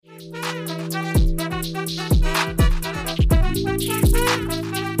Hey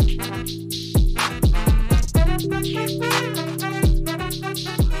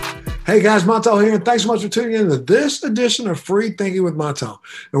guys, Montel here, and thanks so much for tuning in to this edition of Free Thinking with Montel.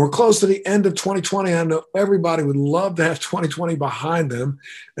 And we're close to the end of 2020. I know everybody would love to have 2020 behind them,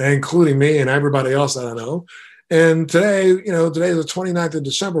 including me and everybody else that I know. And today, today is the 29th of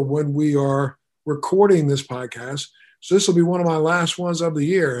December when we are recording this podcast. So this will be one of my last ones of the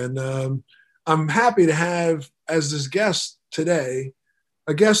year. And I'm happy to have as this guest today,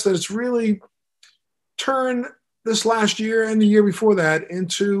 a guest that has really turned this last year and the year before that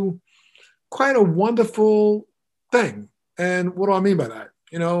into quite a wonderful thing. And what do I mean by that?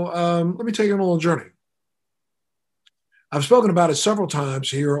 Let me take you on a little journey. I've spoken about it several times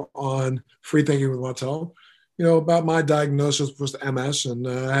here on Free Thinking with Montel, about my diagnosis with MS. And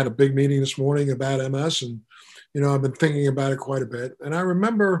I had a big meeting this morning about MS. And, I've been thinking about it quite a bit. And I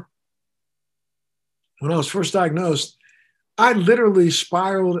remember when I was first diagnosed, I literally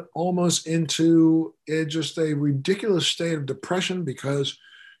spiraled almost into just a ridiculous state of depression because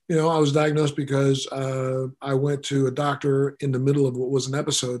I was diagnosed because I went to a doctor in the middle of what was an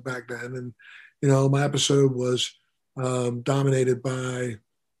episode back then. And, my episode was dominated by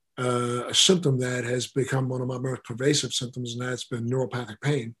a symptom that has become one of my most pervasive symptoms, and that's been neuropathic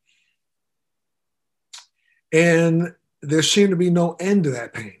pain. And there seemed to be no end to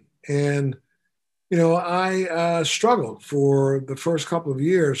that pain. And, I struggled for the first couple of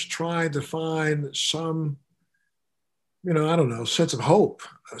years trying to find some sense of hope,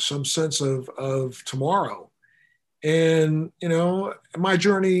 some sense of tomorrow. And, my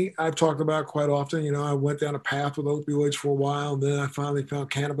journey I've talked about quite often. I went down a path with opioids for a while, and then I finally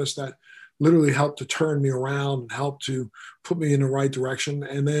found cannabis that literally helped to turn me around and helped to put me in the right direction.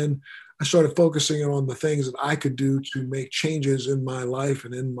 And then I started focusing on the things that I could do to make changes in my life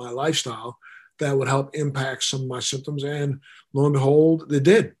and in my lifestyle that would help impact some of my symptoms. And lo and behold, they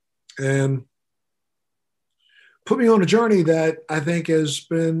did. And put me on a journey that I think has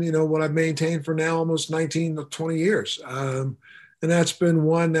been, what I've maintained for now almost 19 to 20 years. And that's been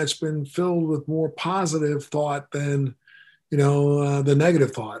one that's been filled with more positive thought than, the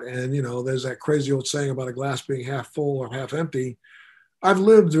negative thought. And, there's that crazy old saying about a glass being half full or half empty. I've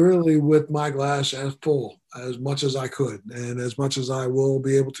lived really with my glass as full as much as I could and as much as I will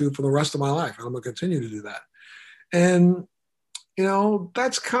be able to for the rest of my life. And I'm going to continue to do that. And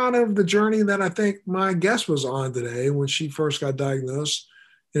that's kind of the journey that I think my guest was on today when she first got diagnosed.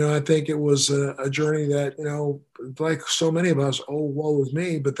 I think it was a journey that, like so many of us, oh, woe is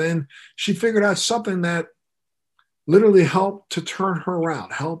me. But then she figured out something that literally helped to turn her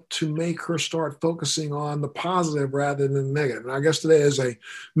around, helped to make her start focusing on the positive rather than the negative. And I guess today is a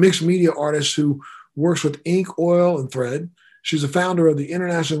mixed media artist who works with ink, oil, and thread. She's the founder of the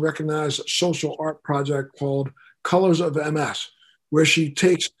internationally recognized social art project called Colors of MS, where she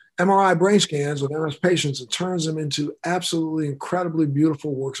takes MRI brain scans of MS patients and turns them into absolutely incredibly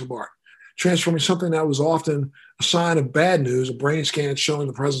beautiful works of art, transforming something that was often a sign of bad news, a brain scan showing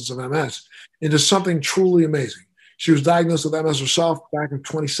the presence of MS, into something truly amazing. She was diagnosed with MS herself back in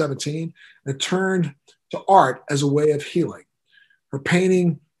 2017 and turned to art as a way of healing. Her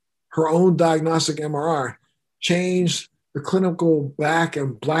painting, her own diagnostic MRI, changed the clinical black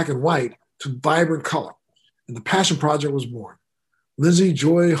and white to vibrant color. And the Passion Project was born. Lindsay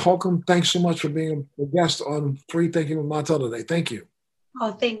Joy Holcomb, thanks so much for being a guest on Free Thinking with Montel today. Thank you.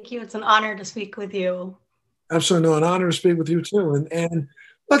 Oh, thank you. It's an honor to speak with you. Absolutely. No, an honor to speak with you too. And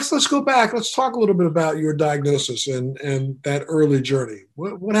let's go back. Let's talk a little bit about your diagnosis and that early journey.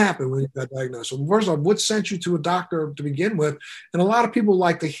 What happened when you got diagnosed? Well, first of all, what sent you to a doctor to begin with? And a lot of people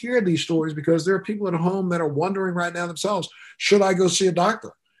like to hear these stories because there are people at home that are wondering right now themselves, should I go see a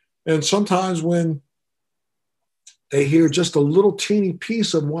doctor? And sometimes when they hear just a little teeny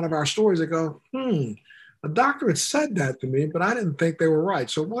piece of one of our stories, they go, a doctor had said that to me, but I didn't think they were right.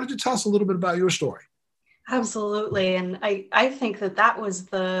 So why don't you tell us a little bit about your story? Absolutely. And I think that was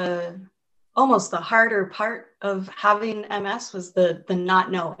almost the harder part of having MS was the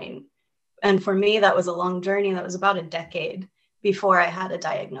not knowing. And for me, that was a long journey. That was about a decade before I had a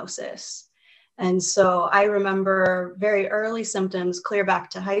diagnosis. And so I remember very early symptoms clear back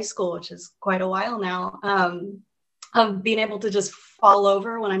to high school, which is quite a while now, of being able to just fall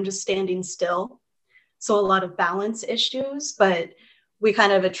over when I'm just standing still. So a lot of balance issues, but we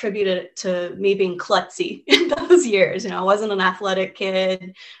kind of attributed it to me being klutzy in those years. I wasn't an athletic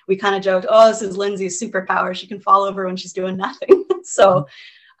kid. We kind of joked, oh, this is Lindsay's superpower. She can fall over when she's doing nothing. So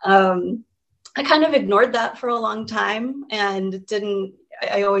I kind of ignored that for a long time and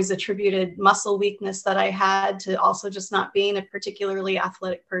I always attributed muscle weakness that I had to also just not being a particularly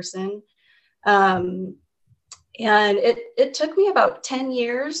athletic person. And it took me about 10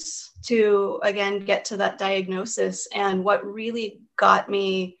 years to, again, get to that diagnosis. And what really got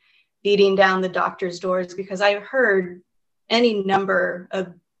me beating down the doctor's doors, because I heard any number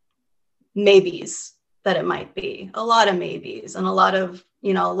of maybes that it might be, a lot of maybes, and a lot of,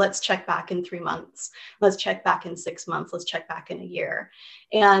 let's check back in 3 months, let's check back in 6 months, let's check back in a year.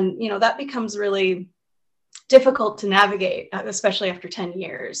 And, that becomes really difficult to navigate, especially after 10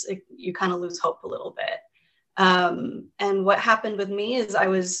 years. You kind of lose hope a little bit. And what happened with me is I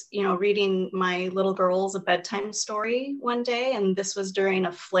was, reading my little girls a bedtime story one day, and this was during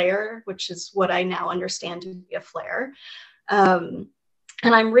a flare, which is what I now understand to be a flare.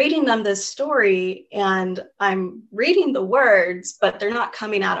 And I'm reading them this story, and I'm reading the words, but they're not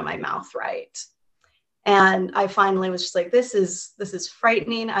coming out of my mouth right. And I finally was just like, this is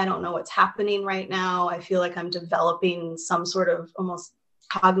frightening. I don't know what's happening right now. I feel like I'm developing some sort of almost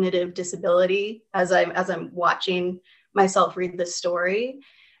cognitive disability as I'm watching myself read this story.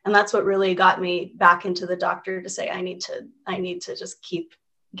 And that's what really got me back into the doctor to say, I need to just keep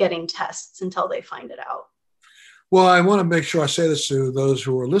getting tests until they find it out. Well, I want to make sure I say this to those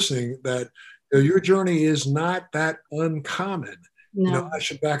who are listening, that your journey is not that uncommon. No. I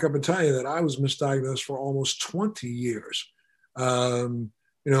should back up and tell you that I was misdiagnosed for almost 20 years,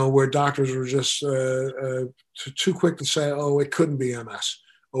 where doctors were just too quick to say, oh, it couldn't be MS.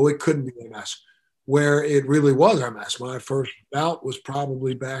 Oh, it couldn't be MS, where it really was MS. My first bout was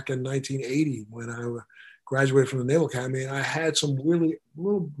probably back in 1980 when I graduated from the Naval Academy, and I had some really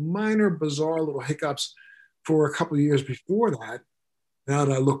little minor, bizarre little hiccups for a couple of years before that, now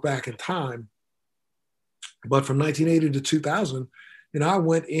that I look back in time. But from 1980 to 2000, I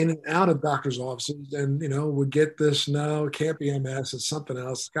went in and out of doctor's offices and, would get this, no, it can't be MS, it's something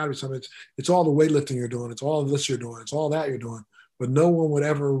else, it's got to be something. It's all the weightlifting you're doing, it's all this you're doing, it's all that you're doing. But no one would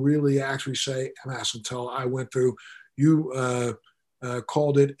ever really actually say MS until I went through, you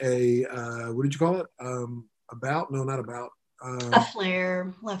called it a, what did you call it? About? No, not about. A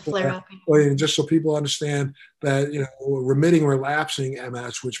flare, left flare up. And just so people understand that, remitting relapsing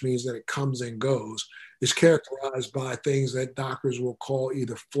MS, which means that it comes and goes, is characterized by things that doctors will call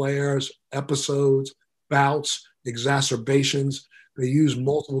either flares, episodes, bouts, exacerbations. They use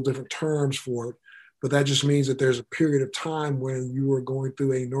multiple different terms for it, but that just means that there's a period of time when you are going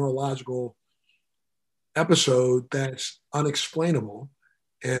through a neurological episode that's unexplainable.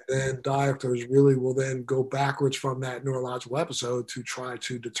 And then doctors really will then go backwards from that neurological episode to try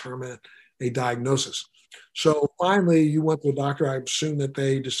to determine a diagnosis. So finally, you went to the doctor. I assume that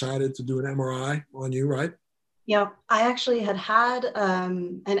they decided to do an MRI on you, right? Yeah, I actually had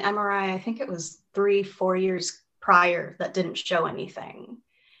an MRI, I think it was 3-4 years prior, that didn't show anything.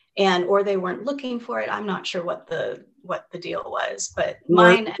 Or they weren't looking for it. I'm not sure what the deal was, but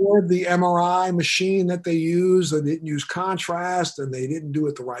mine. Or the MRI machine that they used, they didn't use contrast and they didn't do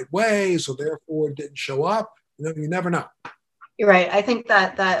it the right way, so therefore it didn't show up. You never know. You're right. I think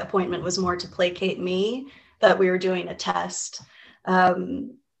that appointment was more to placate me, that we were doing a test,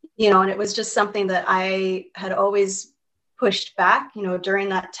 and it was just something that I had always pushed back. During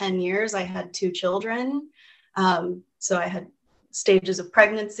that 10 years, I had 2 children, so I had stages of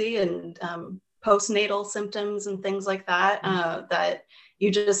pregnancy and postnatal symptoms and things like that, that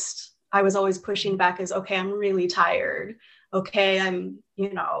I was always pushing back as, okay, I'm really tired. Okay, I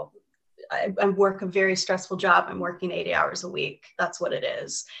work a very stressful job. I'm working 80 hours a week. That's what it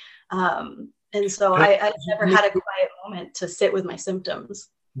is. And so I never had a quiet moment to sit with my symptoms.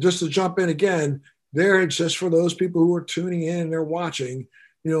 Just to jump in again, there exists, for those people who are tuning in and they're watching,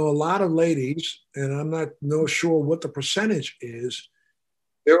 a lot of ladies, and I'm not sure what the percentage is,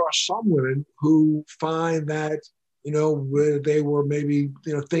 there are some women who find that, where they were maybe,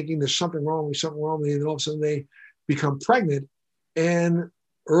 thinking there's something wrong with me, and all of a sudden they become pregnant. And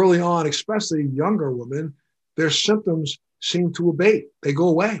early on, especially younger women, their symptoms seem to abate. They go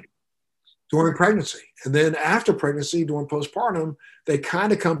away during pregnancy. And then after pregnancy, during postpartum, they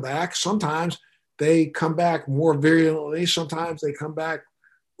kind of come back. Sometimes they come back more virulently. Sometimes they come back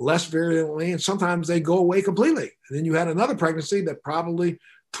less virulently, and sometimes they go away completely. And then you had another pregnancy that probably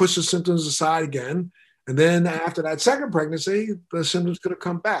puts the symptoms aside again. And then after that second pregnancy, the symptoms could have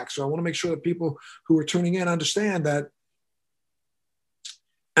come back. So I want to make sure that people who are tuning in understand that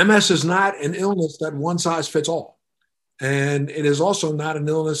MS is not an illness that one size fits all. And it is also not an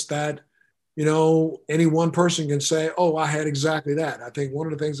illness that, any one person can say, oh, I had exactly that. I think one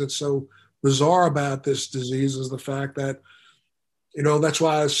of the things that's so bizarre about this disease is the fact that That's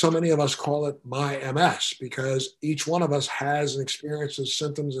why so many of us call it my MS, because each one of us has an experience of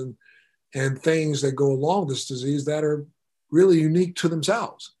symptoms and things that go along with this disease that are really unique to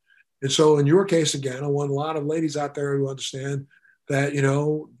themselves. And so in your case, again, I want a lot of ladies out there who understand that,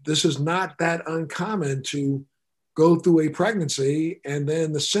 this is not that uncommon to go through a pregnancy and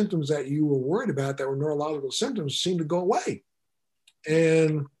then the symptoms that you were worried about that were neurological symptoms seem to go away.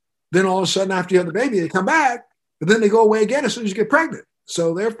 And then all of a sudden after you have the baby, they come back, but then they go away again as soon as you get pregnant.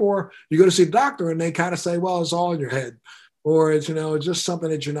 So therefore you go to see the doctor and they kind of say, well, it's all in your head, or it's, it's just something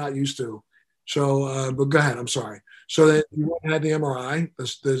that you're not used to. So, but go ahead. I'm sorry. So then you had the MRI,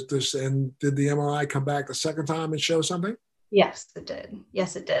 and did the MRI come back the second time and show something? Yes, it did.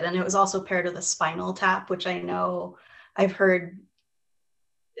 Yes, it did. And it was also paired with a spinal tap, which I know I've heard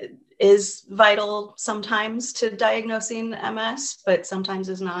is vital sometimes to diagnosing MS, but sometimes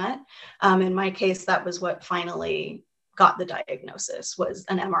is not. In my case, that was what finally got the diagnosis, was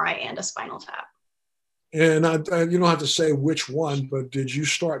an MRI and a spinal tap. And you don't have to say which one, but did you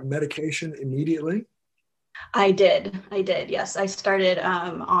start medication immediately? I did. Yes. I started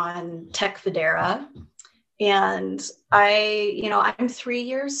on Tecfidera. And I'm 3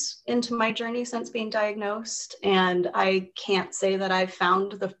 years into my journey since being diagnosed, and I can't say that I've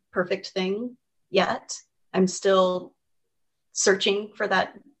found the perfect thing yet. I'm still searching for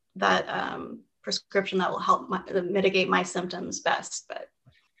that prescription that will help mitigate my symptoms best. But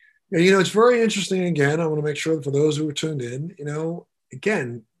it's very interesting. Again, I want to make sure that for those who are tuned in,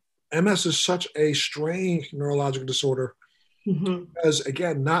 again, MS is such a strange neurological disorder because,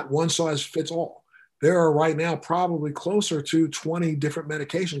 again, not one size fits all. There are right now probably closer to 20 different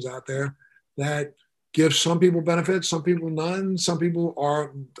medications out there that give some people benefits, some people none. Some people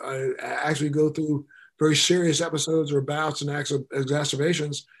are actually go through very serious episodes or bouts and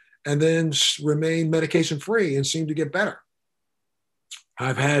exacerbations and then remain medication free and seem to get better.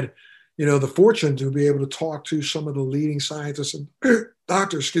 I've had, the fortune to be able to talk to some of the leading scientists and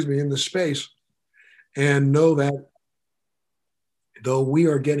doctors, in this space, and know that though we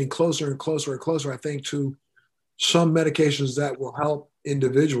are getting closer and closer and closer, I think, to some medications that will help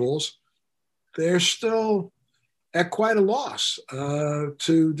individuals, they're still at quite a loss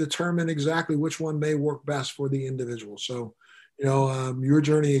to determine exactly which one may work best for the individual. So, your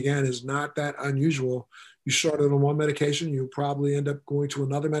journey, again, is not that unusual. You started on one medication, you probably end up going to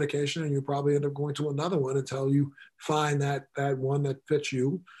another medication, and you probably end up going to another one until you find that one that fits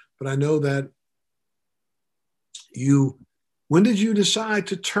you. But I know that when did you decide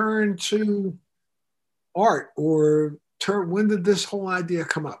to turn to art, or when did this whole idea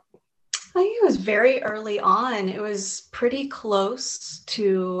come up? I think it was very early on. It was pretty close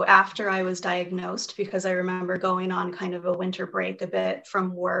to after I was diagnosed, because I remember going on kind of a winter break a bit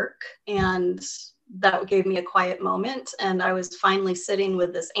from work, and that gave me a quiet moment. And I was finally sitting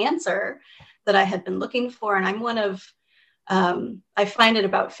with this answer that I had been looking for. And I'm one of, I find it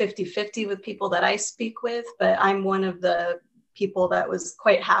about 50-50 with people that I speak with, but I'm one of the people that was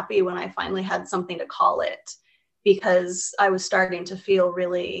quite happy when I finally had something to call it, because I was starting to feel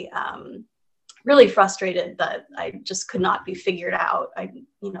really, really frustrated that I just could not be figured out.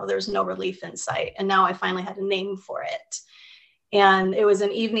 There's no relief in sight. And now I finally had a name for it. And it was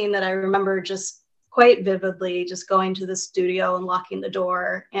an evening that I remember just quite vividly, just going to the studio and locking the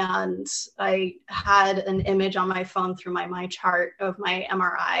door. And I had an image on my phone through my MyChart of my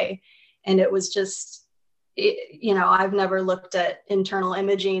MRI. And it was just, I've never looked at internal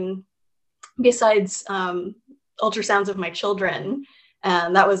imaging besides ultrasounds of my children.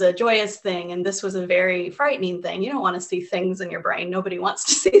 And that was a joyous thing. And this was a very frightening thing. You don't want to see things in your brain. Nobody wants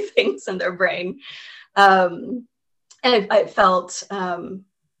to see things in their brain. And I felt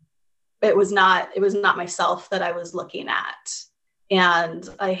it was not myself that I was looking at. And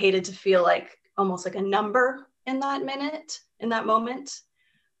I hated to feel like almost like a number in that moment.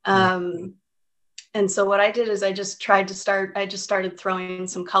 And so what I did is I just started throwing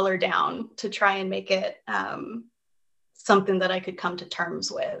some color down to try and make it something that I could come to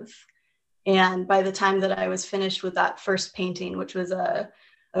terms with. And by the time that I was finished with that first painting, which was a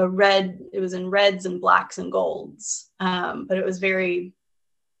red, it was in reds and blacks and golds, but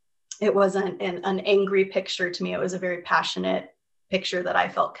it wasn't an angry picture to me. It was a very passionate picture that I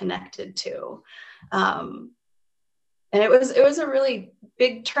felt connected to. And it was a really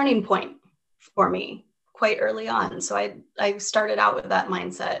big turning point for me quite early on. So I started out with that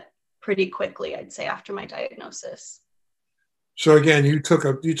mindset pretty quickly, I'd say, after my diagnosis. So again, you took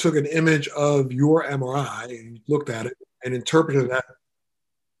an image of your MRI and you looked at it and interpreted that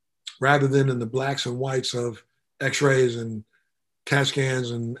rather than in the blacks and whites of X-rays and CAT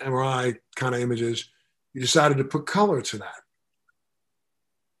scans and MRI kind of images. You decided to put color to that.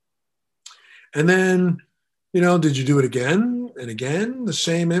 And then, did you do it again and again, the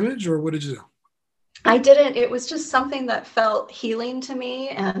same image, or what did you do? I didn't. It was just something that felt healing to me,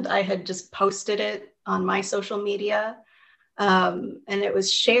 and I had just posted it on my social media. And it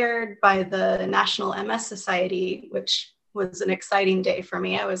was shared by the National MS Society, which was an exciting day for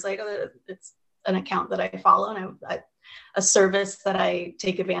me. I was like, oh, it's an account that I follow, and a service that I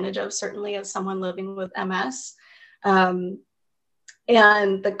take advantage of, certainly as someone living with MS. And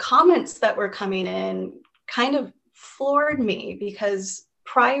the comments that were coming in kind of floored me, because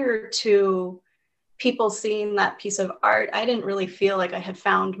prior to people seeing that piece of art, I didn't really feel like I had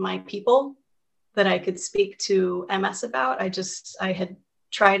found my people that I could speak to MS about. I had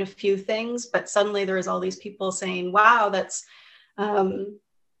tried a few things, but suddenly there was all these people saying, wow,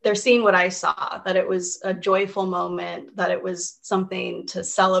 they're seeing what I saw, that it was a joyful moment, that it was something to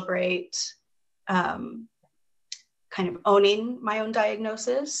celebrate, kind of owning my own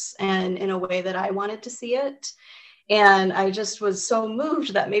diagnosis and in a way that I wanted to see it. And I just was so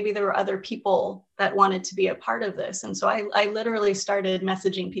moved that maybe there were other people that wanted to be a part of this. And so I literally started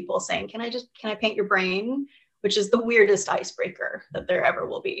messaging people saying, can I paint your brain? Which is the weirdest icebreaker that there ever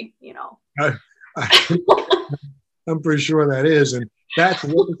will be, I'm pretty sure that is. And that's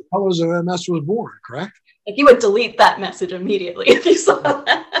where the Colors of MS was born, correct? Like, you would delete that message immediately if you saw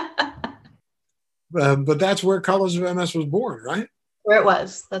that. But that's where Colors of MS was born, right? Where it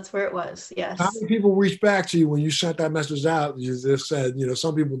was. That's where it was. Yes. How many people reached back to you when you sent that message out? You just said,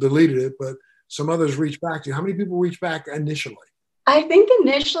 some people deleted it, but some others reached back to you. How many people reached back initially? I think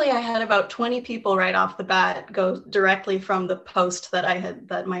initially I had about 20 people right off the bat go directly from the post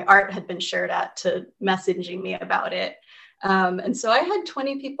that my art had been shared at to messaging me about it. And so I had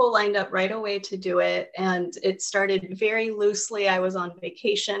 20 people lined up right away to do it. And it started very loosely. I was on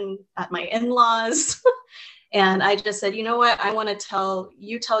vacation at my in-laws. And I just said, you know what? I want to tell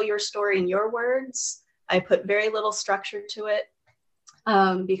your story in your words. I put very little structure to it,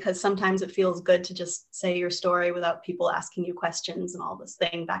 because sometimes it feels good to just say your story without people asking you questions and all this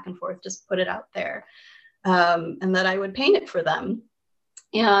thing back and forth. Just put it out there, and that I would paint it for them.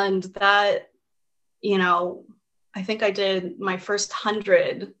 And that, I think I did my first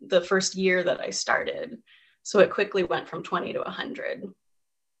 100 the first year that I started. So it quickly went from 20 to 100.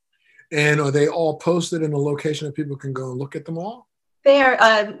 And are they all posted in a location that people can go and look at them all? They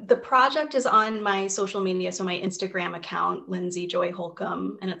are. The project is on my social media, so my Instagram account, Lindsay Joy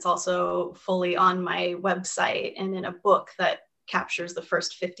Holcomb, and it's also fully on my website and in a book that captures the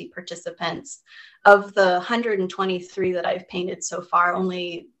first 50 participants. Of the 123 that I've painted so far,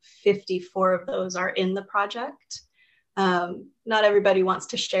 only 54 of those are in the project. Not everybody wants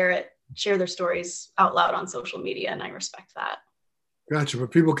to share their stories out loud on social media, and I respect that. Gotcha.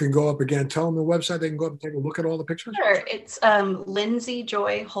 But people can go up again. Tell them the website. They can go up and take a look at all the pictures. Sure. It's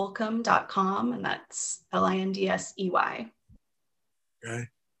lindsayjoyholcomb.com, and that's Lindsey. Okay.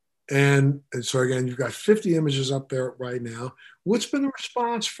 And so again, you've got 50 images up there right now. What's been the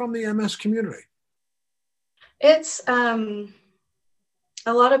response from the MS community? It's a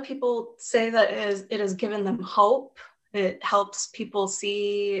lot of people say that it has given them hope. It helps people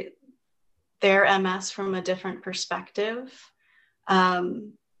see their MS from a different perspective.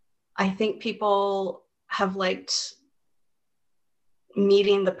 I think people have liked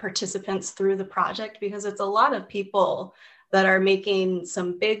meeting the participants through the project, because it's a lot of people that are making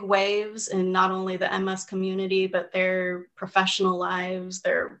some big waves in not only the MS community, but their professional lives,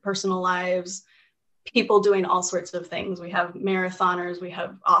 their personal lives, people doing all sorts of things. We have marathoners, we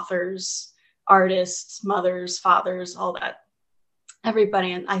have authors, artists, mothers, fathers, all that,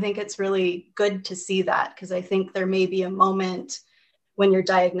 everybody. And I think it's really good to see that, because I think there may be a moment when you're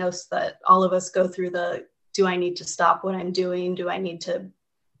diagnosed that all of us go through do I need to stop what I'm doing? Do I need to,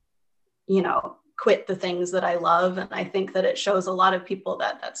 quit the things that I love? And I think that it shows a lot of people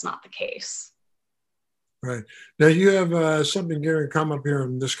that that's not the case. Right. Now you have something going to come up here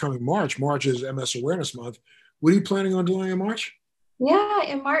in this coming March. March is MS Awareness Month. What are you planning on doing in March? Yeah,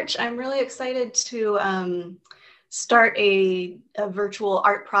 in March, I'm really excited to start a virtual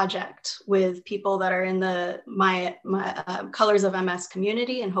art project with people that are in my Colors of MS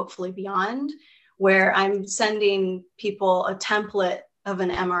community and hopefully beyond, where I'm sending people a template of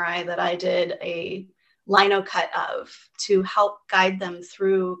an MRI that I did a lino cut of to help guide them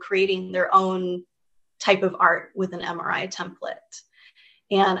through creating their own type of art with an MRI template.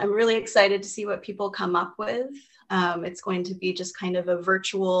 And I'm really excited to see what people come up with. It's going to be just kind of a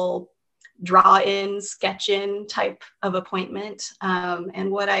virtual draw in, sketch in type of appointment.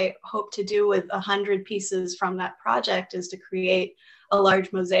 And what I hope to do with 100 pieces from that project is to create a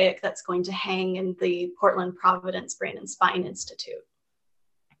large mosaic that's going to hang in the Portland Providence Brain and Spine Institute.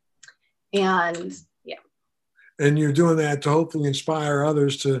 And yeah. And you're doing that to hopefully inspire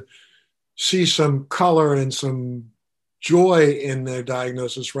others to see some color and some joy in their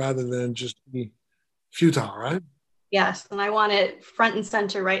diagnosis rather than just be futile, right? Yes. And I want it front and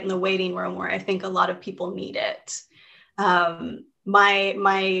center right in the waiting room where I think a lot of people need it.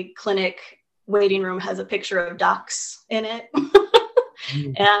 My clinic waiting room has a picture of ducks in it.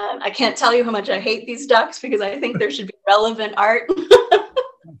 And I can't tell you how much I hate these ducks because I think there should be relevant art.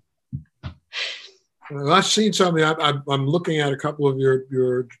 I've seen something. I'm looking at a couple of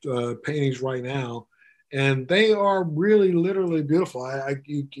your paintings right now, and they are really literally beautiful.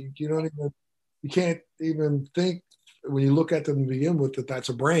 You don't even, you can't even think when you look at them to begin with that that's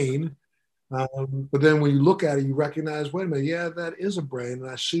a brain. But then when you look at it, you recognize, wait a minute, yeah, that is a brain, and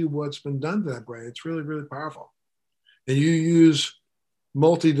I see what's been done to that brain. It's really, really powerful. And you use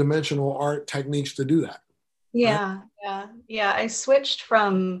multi-dimensional art techniques to do that. Yeah, right? Yeah. I switched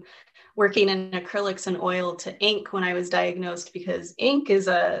from working in acrylics and oil to ink when I was diagnosed because ink is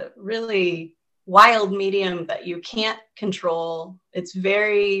a really wild medium that you can't control. It's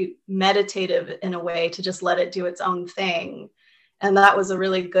very meditative in a way to just let it do its own thing. And that was a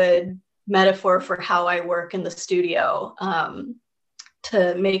really good metaphor for how I work in the studio,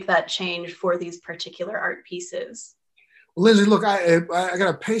 to make that change for these particular art pieces. Well, Lindsay, look, I got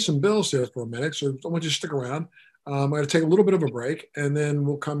to pay some bills here for a minute, so I want you to stick around. I'm going to take a little bit of a break, and then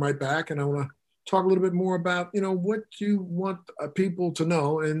we'll come right back, and I want to talk a little bit more about, what you want people to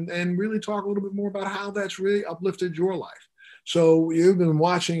know, and really talk a little bit more about how that's really uplifted your life. So you've been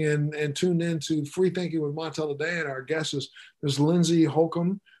watching and tuned in to Free Thinking with Montel today, and our guest is Lindsay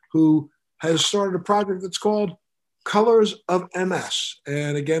Holcomb, who has started a project that's called Colors of MS.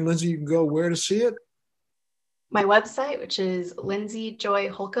 And again, Lindsay, you can go where to see it? My website, which is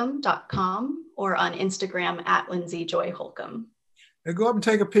lindsayjoyholcomb.com, or on Instagram at lindsayjoyholcomb. And go up and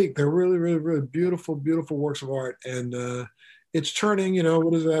take a peek. They're really, really, really beautiful, beautiful works of art. And it's turning,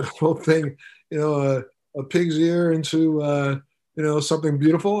 what is that whole thing, a pig's ear into, something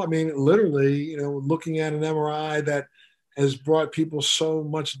beautiful. I mean, literally, looking at an MRI that has brought people so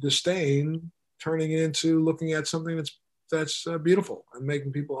much disdain, turning it into looking at something that's beautiful and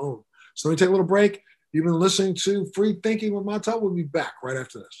making people own. So let me take a little break. You've been listening to Free Thinking with Montel. We'll be back right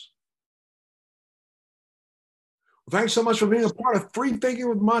after this. Well, thanks so much for being a part of Free Thinking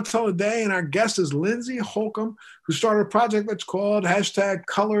with Montel today. And our guest is Lindsay Holcomb, who started a project that's called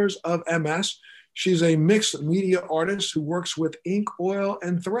 #Colors of MS. She's a mixed media artist who works with ink, oil,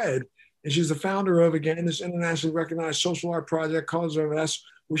 and thread. And she's the founder of, again, this internationally recognized social art project, Colors of MS,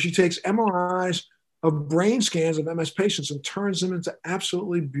 where she takes MRIs of brain scans of MS patients and turns them into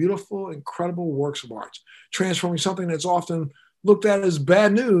absolutely beautiful, incredible works of art, transforming something that's often looked at as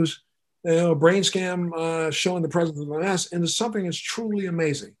bad news, a brain scan showing the presence of MS, into something that's truly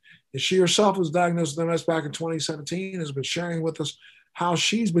amazing. And she herself was diagnosed with MS back in 2017, has been sharing with us how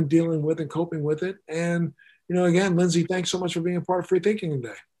she's been dealing with and coping with it. And, again, Lindsay, thanks so much for being a part of Free Thinking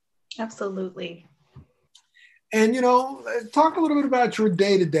today. Absolutely. And, talk a little bit about your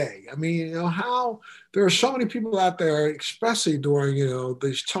day-to-day. I mean, how there are so many people out there, especially during,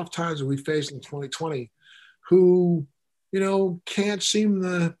 these tough times that we faced in 2020, who, can't seem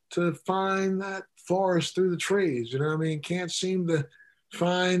to find that forest through the trees, can't seem to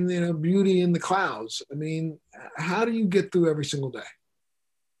find, beauty in the clouds. I mean, how do you get through every single day?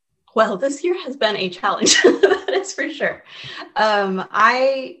 Well, this year has been a challenge, that is for sure.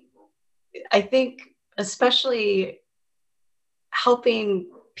 I think, especially helping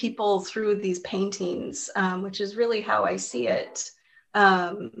people through these paintings, which is really how I see it,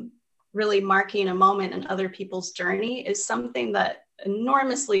 really marking a moment in other people's journey, is something that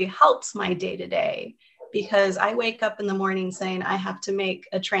enormously helps my day-to-day, because I wake up in the morning saying I have to make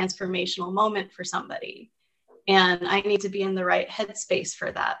a transformational moment for somebody, and I need to be in the right headspace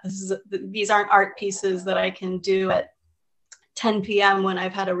for that. These aren't art pieces that I can do at 10 p.m. when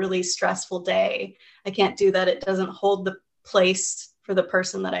I've had a really stressful day. I can't do that. It doesn't hold the place for the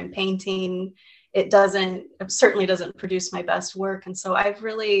person that I'm painting. It certainly doesn't produce my best work. And so I've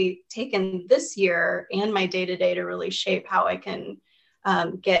really taken this year and my day-to-day to really shape how I can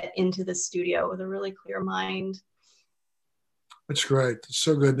get into the studio with a really clear mind. That's great. That's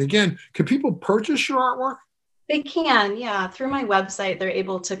so good. And again, can people purchase your artwork? They can, yeah. Through my website, they're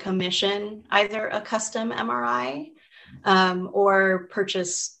able to commission either a custom MRI or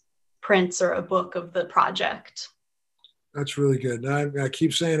purchase prints or a book of the project. That's really good. Now, I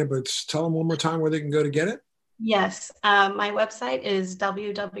keep saying it, but tell them one more time where they can go to get it. Yes. My website is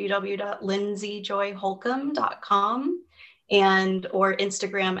www.lindsayjoyholcomb.com or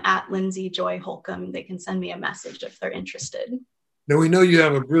Instagram at lindsayjoyholcomb. They can send me a message if they're interested. Now, we know you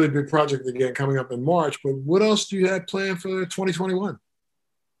have a really big project again coming up in March, but what else do you have planned for 2021?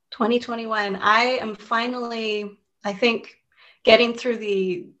 2021, I am finally, I think, getting through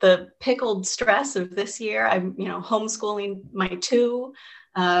the pickled stress of this year. I'm, homeschooling my two.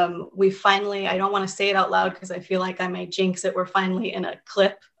 We finally, I don't want to say it out loud because I feel like I might jinx it. We're finally in a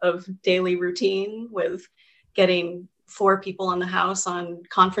clip of daily routine with getting 4 people in the house on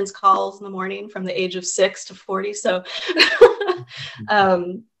conference calls in the morning from the age of 6 to 40. So,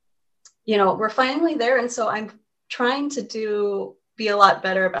 we're finally there. And so I'm trying to be a lot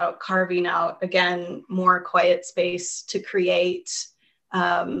better about carving out, again, more quiet space to create.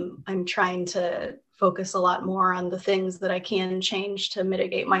 I'm trying to focus a lot more on the things that I can change to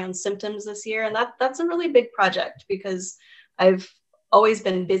mitigate my own symptoms this year. And that's a really big project because I've always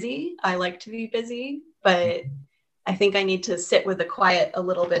been busy. I like to be busy, but I think I need to sit with the quiet a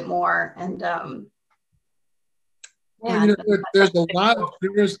little bit more. And well, there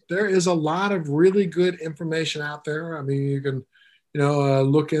is a lot of really good information out there. I mean, you can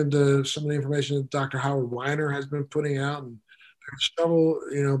look into some of the information that Dr. Howard Weiner has been putting out, and there's several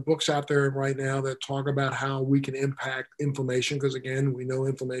books out there right now that talk about how we can impact inflammation, because again, we know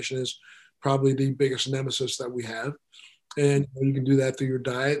inflammation is probably the biggest nemesis that we have, and you can do that through your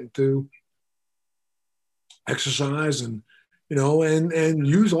diet and through exercise, and you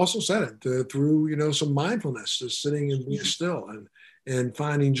also said it through some mindfulness, just sitting and being still and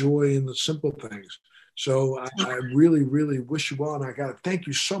finding joy in the simple things. So I really, really wish you well, and I got to thank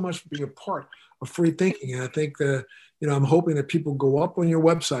you so much for being a part of Free Thinking. And I think that I'm hoping that people go up on your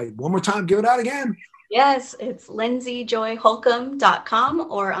website one more time. Give it out again. Yes, it's lindsayjoyholcomb.com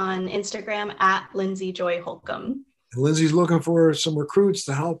or on Instagram at lindsayjoyholcomb. And Lindsay's looking for some recruits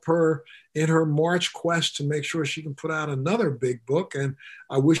to help her in her March quest to make sure she can put out another big book. And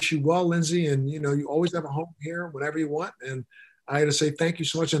I wish you well, Lindsay. And you always have a home here whenever you want. And I got to say thank you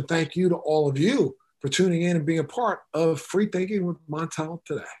so much, and thank you to all of you for tuning in and being a part of Free Thinking with Montel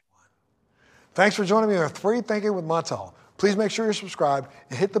today. Thanks for joining me on Free Thinking with Montel. Please make sure you're subscribed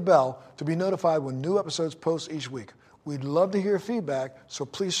and hit the bell to be notified when new episodes post each week. We'd love to hear feedback, so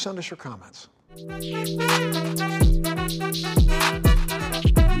please send us your comments.